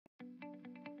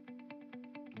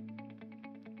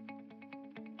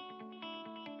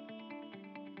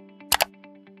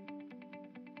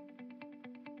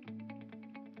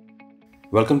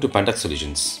Welcome to Pantech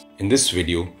Solutions. In this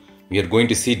video, we are going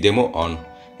to see demo on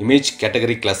image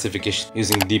category classification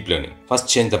using deep learning. First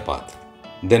change the path,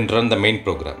 then run the main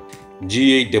program.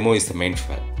 GUI demo is the main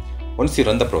file. Once you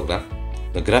run the program,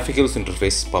 the graphical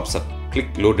interface pops up.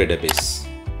 Click Load Database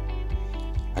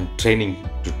and Training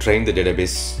to train the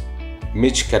database.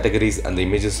 Image categories and the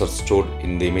images are stored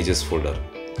in the images folder.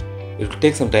 It will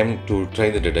take some time to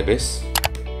train the database.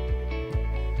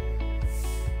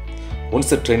 Once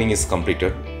the training is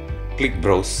completed, click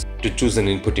Browse to choose an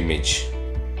input image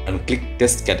and click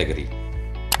Test Category.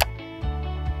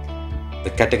 The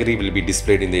category will be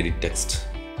displayed in the edit text.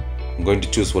 I'm going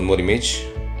to choose one more image.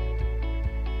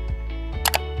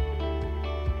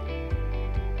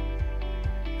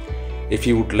 If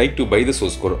you would like to buy the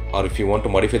source code or if you want to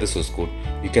modify the source code,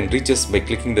 you can reach us by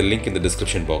clicking the link in the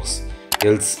description box.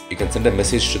 Else, you can send a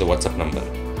message to the WhatsApp number.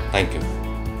 Thank you.